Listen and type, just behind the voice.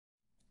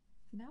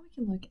So now we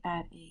can look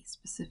at a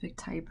specific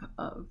type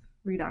of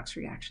redox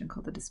reaction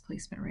called the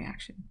displacement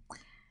reaction.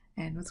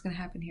 And what's going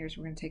to happen here is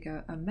we're going to take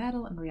a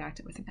metal and react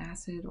it with an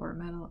acid, or a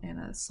metal and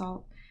a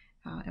salt,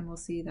 and we'll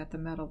see that the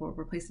metal will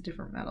replace a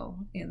different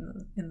metal in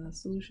the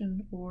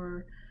solution,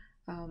 or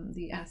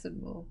the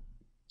acid will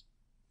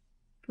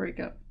break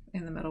up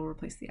and the metal will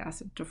replace the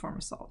acid to form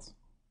a salt.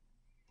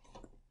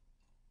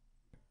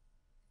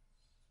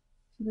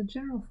 So the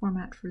general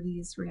format for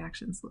these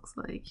reactions looks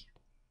like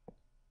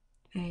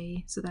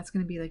A, so that's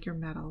going to be like your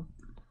metal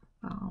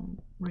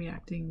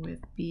reacting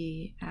with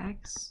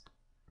Bx,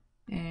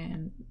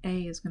 and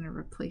A is going to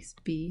replace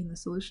B in the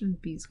solution.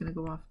 B is going to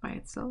go off by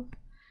itself,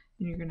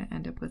 and you're going to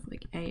end up with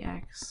like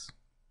Ax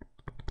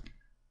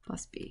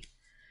plus B.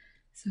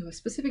 So a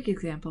specific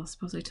example,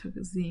 suppose I took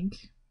zinc,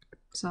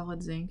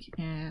 solid zinc,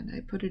 and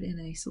I put it in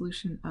a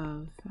solution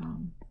of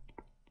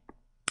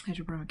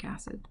hydrobromic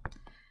acid.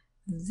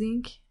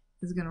 Zinc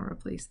is going to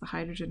replace the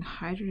hydrogen.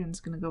 Hydrogen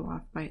is going to go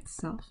off by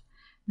itself.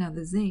 Now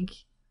the zinc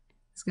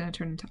is going to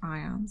turn into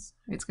ions.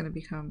 It's going to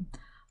become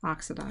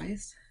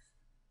oxidized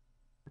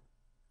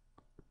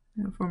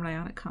and form an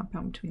ionic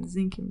compound between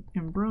zinc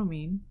and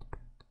bromine.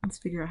 Let's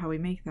figure out how we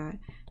make that.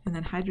 And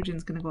then hydrogen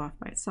is going to go off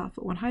by itself.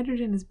 But when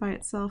hydrogen is by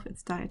itself,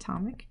 it's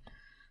diatomic.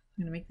 I'm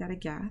going to make that a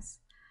gas.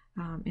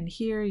 And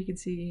here you can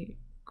see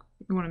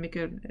you want to make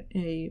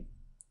a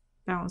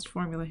balanced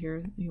formula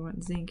here. You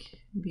want zinc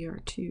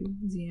Br2,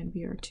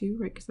 ZnBr2,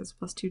 right? Because that's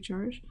plus 2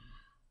 charge,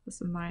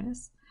 plus a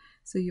minus.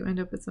 So you end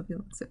up with something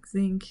that looks like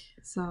zinc,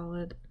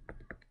 solid.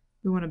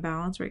 We want to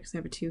balance, right? Because I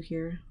have a 2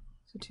 here.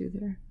 So 2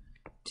 there.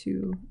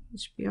 2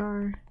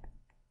 HBr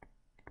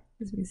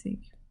gives me zinc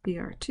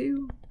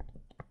Br2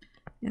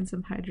 and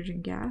some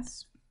hydrogen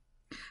gas.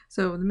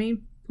 So the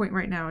main point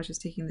right now is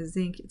just taking the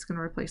zinc. It's going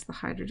to replace the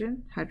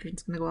hydrogen.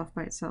 Hydrogen's going to go off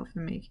by itself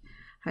and make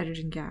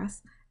hydrogen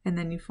gas. And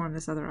then you form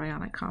this other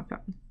ionic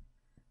compound.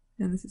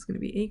 And this is going to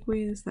be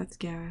aqueous. That's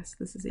gas.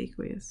 This is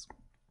aqueous.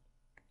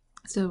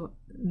 So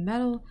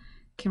metal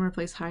can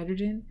replace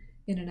hydrogen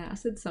in an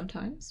acid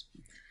sometimes,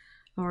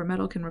 or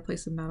metal can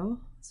replace a metal.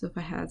 So if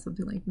I had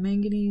something like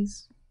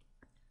manganese,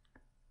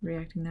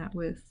 reacting that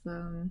with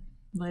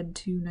lead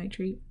 2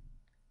 nitrate,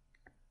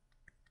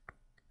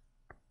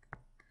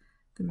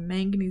 the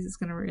manganese is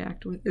going to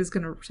react with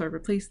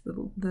replace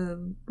the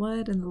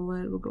lead, and the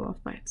lead will go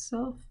off by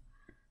itself.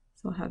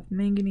 So I'll have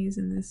manganese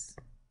in this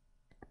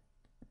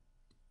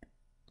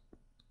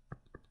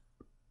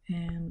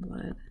and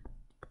lead.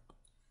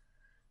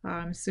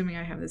 I'm assuming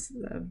I have this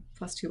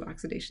plus 2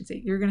 oxidation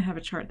state. You're going to have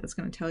a chart that's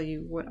going to tell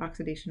you what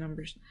oxidation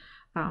numbers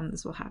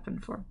this will happen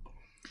for.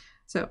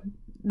 So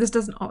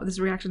this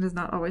reaction does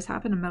not always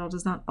happen. A metal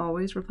does not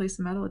always replace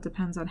a metal. It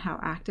depends on how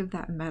active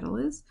that metal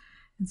is.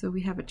 And so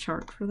we have a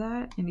chart for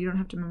that, and you don't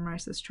have to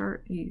memorize this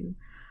chart. You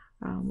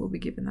will be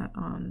given that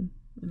on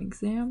an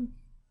exam.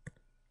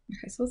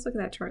 Okay, so let's look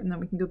at that chart, and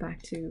then we can go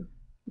back to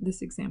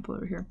this example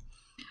over here.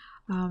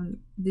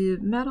 The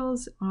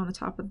metals on the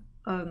top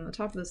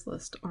of this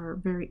list are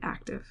very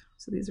active.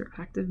 So these are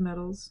active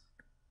metals,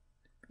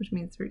 which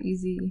means they're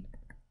easy.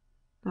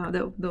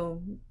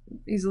 They'll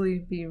easily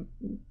be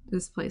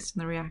displaced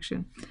in the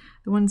reaction.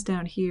 The ones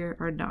down here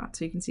are not.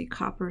 So you can see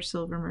copper,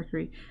 silver,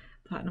 mercury,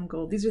 platinum,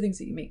 gold. These are things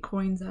that you make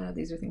coins out of.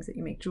 These are things that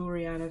you make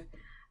jewelry out of.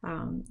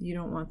 You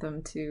don't want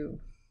them to,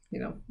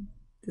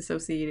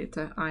 dissociate it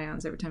to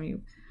ions every time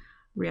you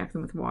react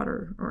them with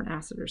water or an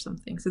acid or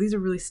something. So these are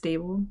really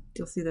stable.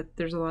 You'll see that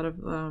there's a lot of,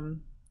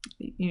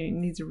 it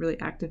needs a really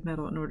active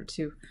metal in order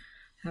to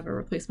have a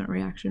replacement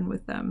reaction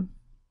with them.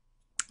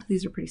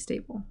 These are pretty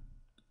stable,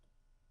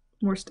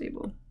 more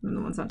stable than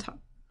the ones on top.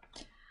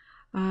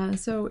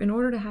 So in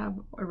order to have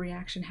a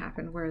reaction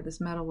happen where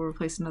this metal will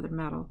replace another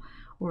metal,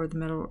 or the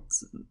metal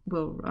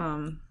will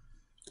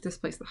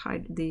displace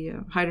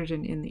the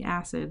hydrogen in the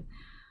acid.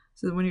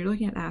 So when you're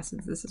looking at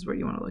acids, this is where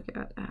you want to look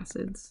at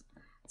acids.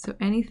 So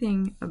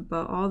anything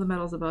above, all the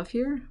metals above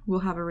here will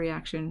have a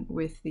reaction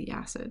with the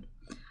acid.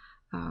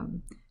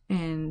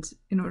 And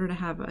in order to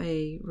have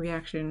a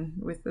reaction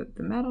with the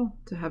metal,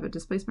 to have a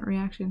displacement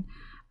reaction,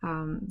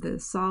 the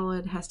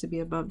solid has to be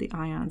above the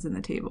ions in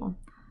the table.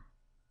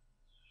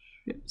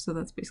 So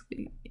that's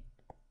basically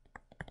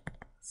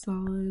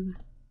solid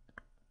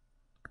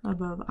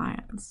above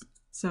ions.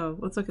 So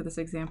let's look at this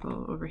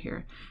example over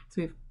here.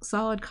 So we have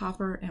solid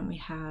copper, and we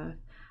have,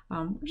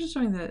 we're just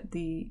showing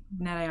the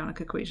net ionic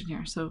equation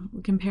here. So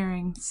we're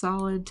comparing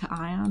solid to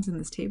ions in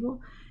this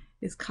table.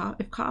 If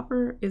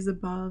copper is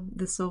above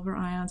the silver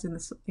ions in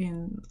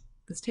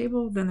this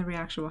table, then the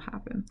reaction will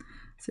happen.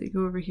 So you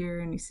go over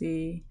here and you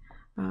see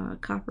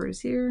copper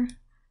is here,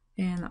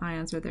 and the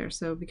ions are there.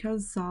 So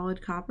because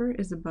solid copper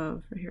is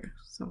above, right here,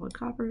 solid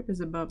copper is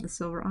above the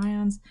silver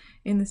ions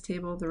in this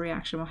table, the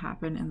reaction will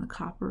happen, and the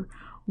copper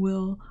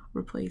will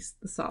replace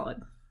the solid.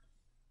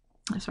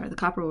 Sorry, the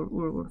copper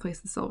will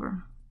replace the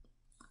silver.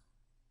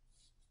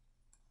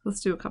 Let's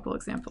do a couple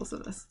examples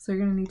of this. So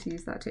you're going to need to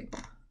use that table.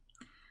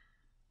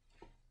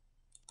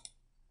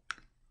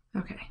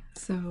 Okay,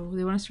 so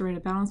they want us to write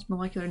a balanced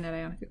molecular net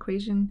ionic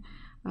equation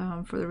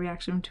for the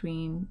reaction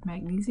between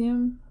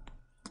magnesium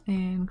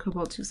and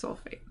cobalt 2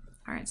 sulfate.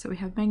 All right, so we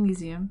have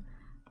magnesium.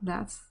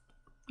 That's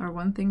our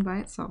one thing by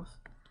itself.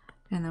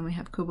 And then we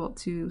have cobalt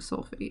 2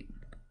 sulfate.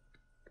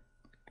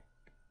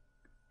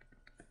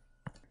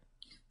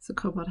 So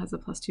cobalt has a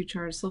 +2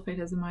 charge, sulfate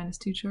has a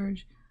 -2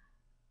 charge.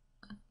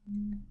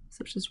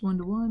 So it's just 1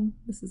 to 1.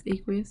 This is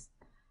aqueous.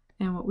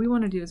 And what we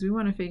want to do is we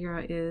want to figure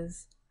out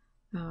is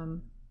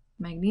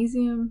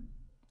magnesium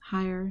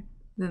higher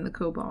than the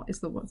cobalt. Is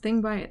the one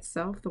thing by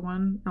itself, the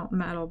one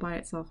metal by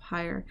itself,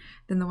 higher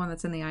than the one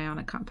that's in the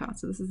ionic compound?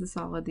 So this is the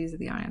solid, these are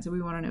the ions. So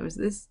we want to know, is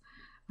this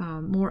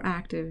more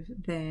active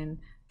than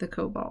the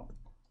cobalt?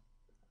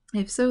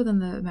 If so, then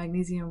the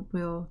magnesium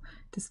will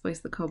displace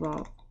the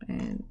cobalt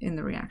in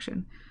the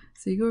reaction.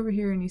 So you go over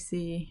here and you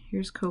see,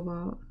 here's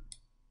cobalt,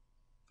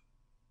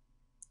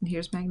 and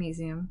here's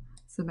magnesium.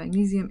 So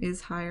magnesium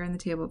is higher in the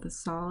table. The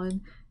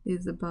solid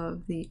is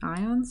above the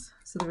ions,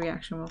 so the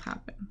reaction will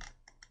happen.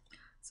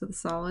 So the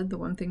solid, the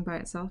one thing by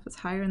itself, is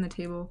higher in the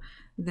table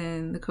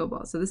than the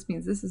cobalt. So this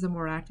means this is a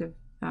more active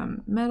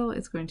metal.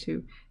 It's going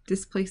to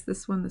displace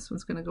this one. This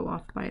one's going to go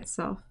off by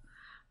itself.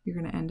 You're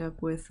going to end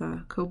up with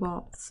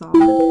cobalt solid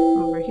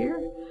over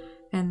here,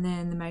 and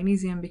then the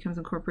magnesium becomes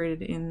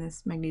incorporated in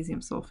this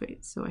magnesium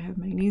sulfate. So I have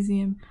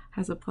magnesium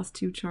has a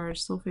 +2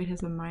 charge, sulfate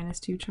has a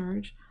 -2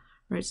 charge,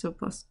 right? So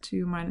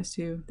 +2,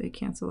 -2, they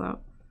cancel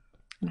out,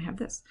 and I have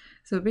this.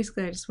 So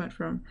basically I just went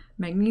from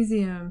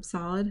magnesium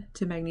solid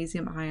to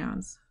magnesium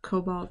ions,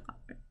 cobalt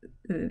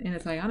in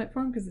its ionic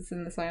form because it's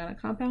in this ionic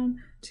compound,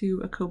 to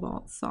a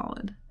cobalt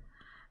solid.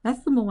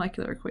 That's the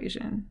molecular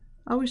equation.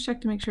 Always check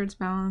to make sure it's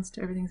balanced.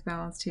 Everything's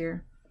balanced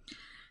here.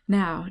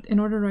 Now, in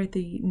order to write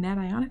the net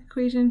ionic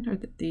equation, or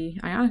the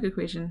ionic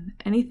equation,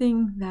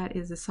 anything that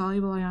is a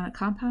soluble ionic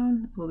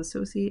compound will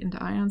dissociate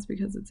into ions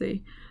because it's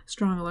a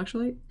strong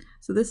electrolyte.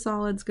 So this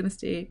solid's going to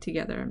stay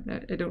together.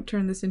 I don't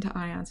turn this into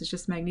ions. It's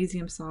just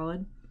magnesium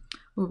solid.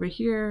 Over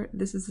here,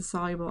 this is a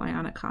soluble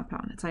ionic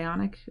compound. It's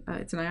ionic.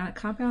 It's an ionic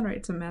compound, right?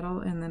 It's a metal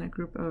and then a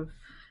group of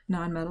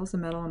non-metals, a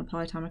metal and a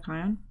polyatomic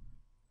ion.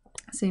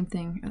 Same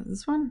thing as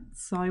this one,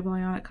 soluble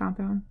ionic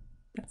compound.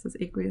 That says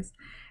aqueous.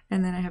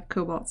 And then I have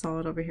cobalt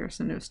solid over here,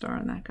 so no star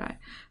on that guy.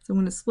 So I'm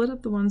going to split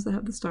up the ones that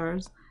have the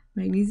stars.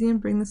 Magnesium,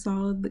 bring the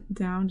solid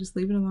down, just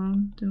leave it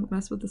alone. Don't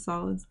mess with the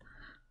solids.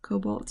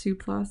 Cobalt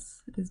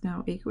 2+ is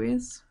now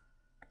aqueous.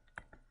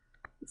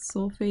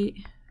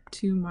 Sulfate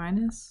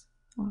 2-,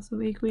 also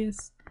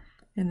aqueous.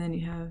 And then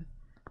you have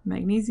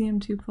magnesium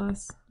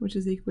 2+, which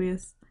is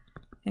aqueous,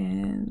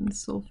 and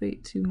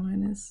sulfate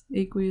 2-,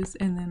 aqueous,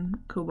 and then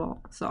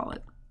cobalt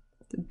solid.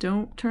 So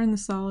don't turn the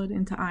solid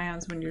into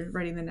ions when you're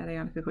writing the net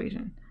ionic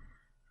equation.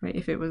 Right?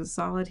 If it was a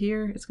solid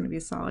here, it's going to be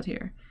a solid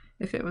here.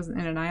 If it was in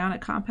an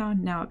ionic compound,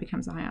 now it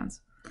becomes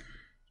ions.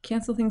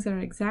 Cancel things that are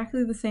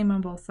exactly the same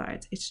on both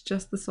sides. It's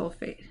just the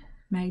sulfate.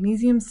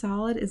 Magnesium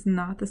solid is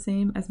not the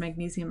same as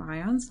magnesium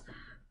ions.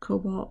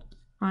 Cobalt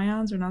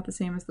ions are not the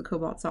same as the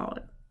cobalt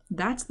solid.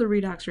 That's the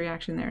redox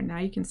reaction there. Now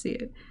you can see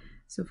it.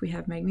 So if we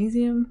have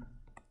magnesium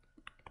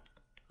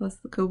plus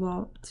the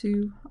cobalt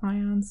 2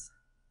 ions,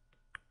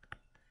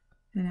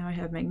 and now I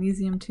have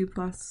magnesium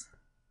 2+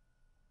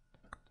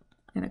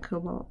 and a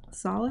cobalt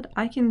solid,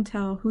 I can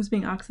tell who's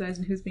being oxidized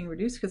and who's being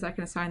reduced because I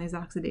can assign these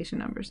oxidation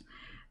numbers.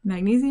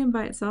 Magnesium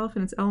by itself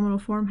in its elemental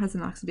form has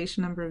an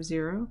oxidation number of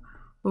 0.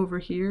 Over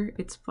here,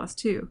 it's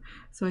 +2.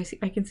 So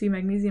I can see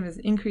magnesium is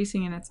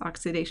increasing in its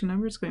oxidation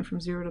number. It's going from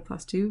 0 to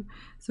 +2.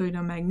 So I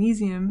know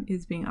magnesium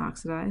is being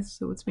oxidized.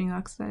 So what's being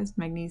oxidized?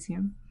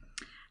 Magnesium.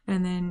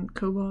 And then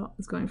cobalt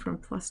is going from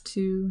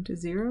 +2 to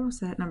 0,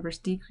 so that number is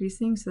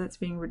decreasing, so that's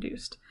being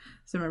reduced.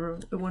 So remember,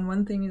 when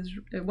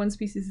one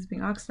species is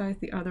being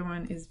oxidized, the other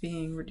one is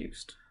being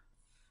reduced.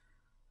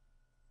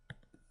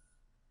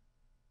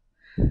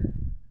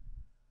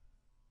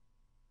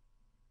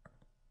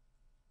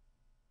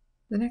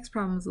 The next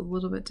problem is a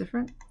little bit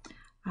different.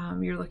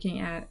 You're looking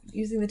at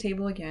using the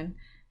table again,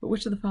 but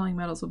which of the following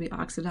metals will be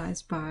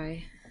oxidized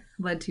by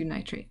lead-2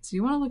 nitrate? So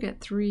you want to look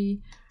at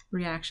 3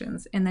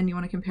 reactions, and then you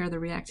want to compare the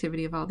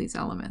reactivity of all these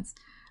elements.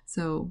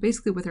 So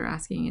basically what they're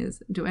asking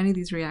is, do any of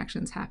these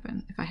reactions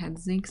happen? If I had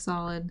zinc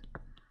solid,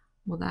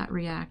 will that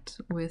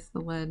react with the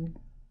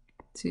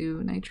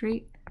lead-2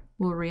 nitrate?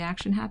 Will a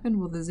reaction happen?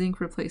 Will the zinc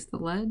replace the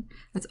lead?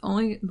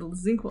 The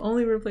zinc will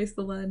only replace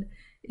the lead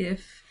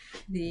if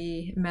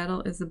the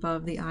metal is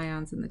above the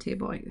ions in the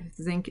table. If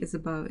zinc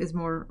is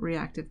more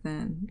reactive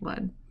than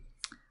lead.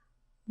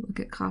 Look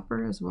at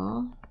copper as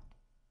well.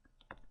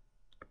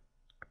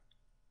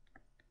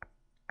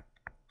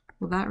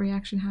 Will that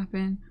reaction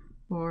happen?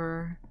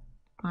 Or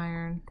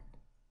iron?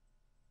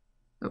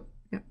 Oh,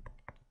 yep.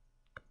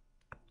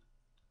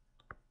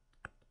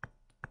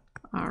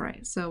 All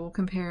right, so we'll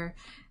compare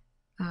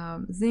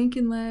zinc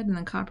and lead, and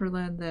then copper,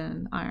 lead,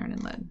 then iron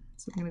and lead.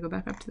 So I'm going to go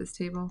back up to this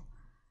table.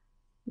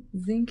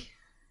 Zinc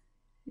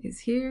is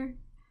here,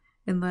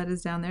 and lead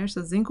is down there,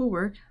 so zinc will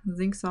work.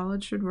 Zinc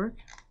solid should work.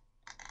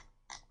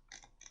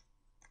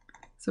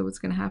 So what's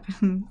going to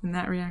happen in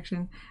that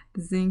reaction?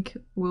 The zinc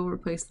will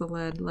replace the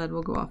lead. Lead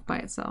will go off by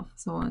itself.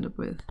 So we'll end up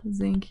with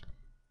zinc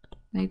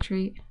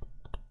nitrate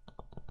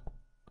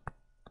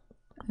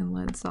and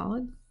lead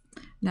solid.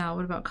 Now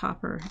what about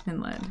copper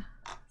and lead?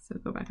 So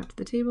go back up to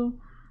the table.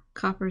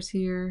 Copper's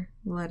here,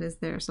 lead is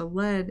there. So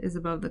lead is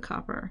above the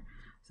copper.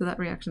 So that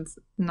reaction's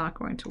not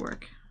going to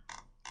work.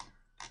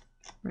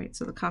 Right,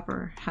 so the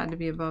copper had to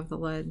be above the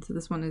lead, so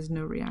this one is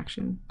no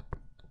reaction.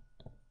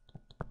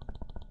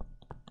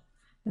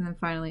 And then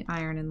finally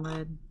iron and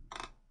lead.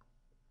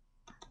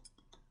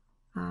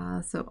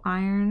 So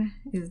iron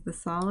is the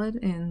solid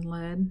in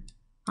lead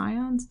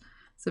ions.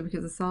 So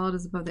because the solid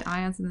is above the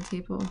ions in the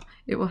table,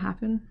 it will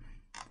happen.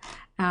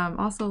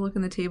 Also look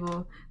in the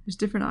table, there's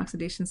different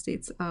oxidation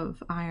states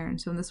of iron.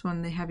 So in this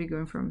one, they have you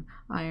going from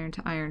iron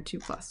to iron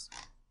 2+.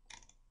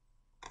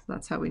 So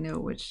that's how we know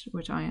which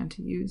ion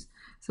to use.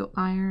 So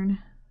iron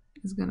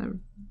is going to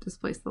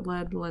displace the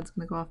lead's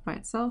going to go off by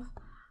itself.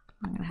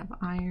 I'm going to have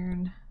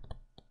iron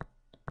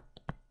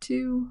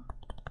 2,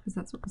 because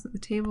that's what was at the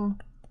table,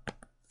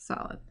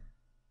 solid.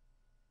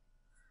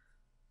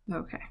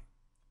 Okay,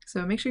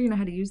 so make sure you know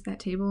how to use that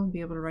table and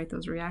be able to write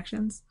those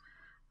reactions.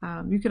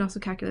 You can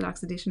also calculate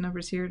oxidation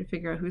numbers here to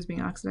figure out who's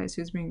being oxidized,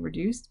 who's being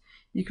reduced.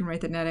 You can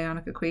write the net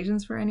ionic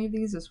equations for any of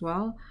these as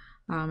well.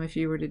 If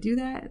you were to do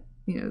that,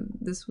 you know,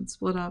 this would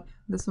split up,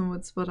 this one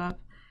would split up,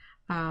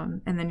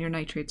 and then your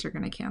nitrates are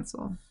going to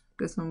cancel.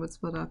 This one would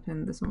split up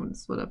and this one would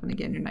split up, and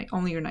again,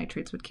 only your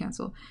nitrates would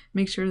cancel.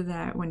 Make sure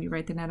that when you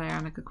write the net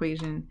ionic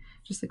equation,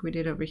 just like we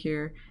did over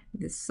here,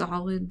 the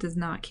solid does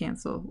not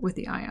cancel with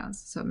the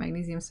ions. So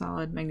magnesium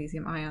solid,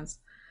 magnesium ions,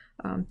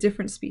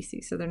 different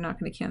species, so they're not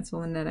going to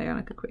cancel in net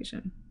ionic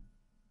equation.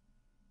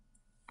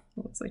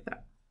 It looks like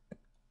that.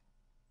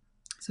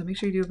 So make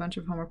sure you do a bunch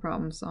of homework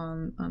problems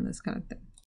on this kind of thing.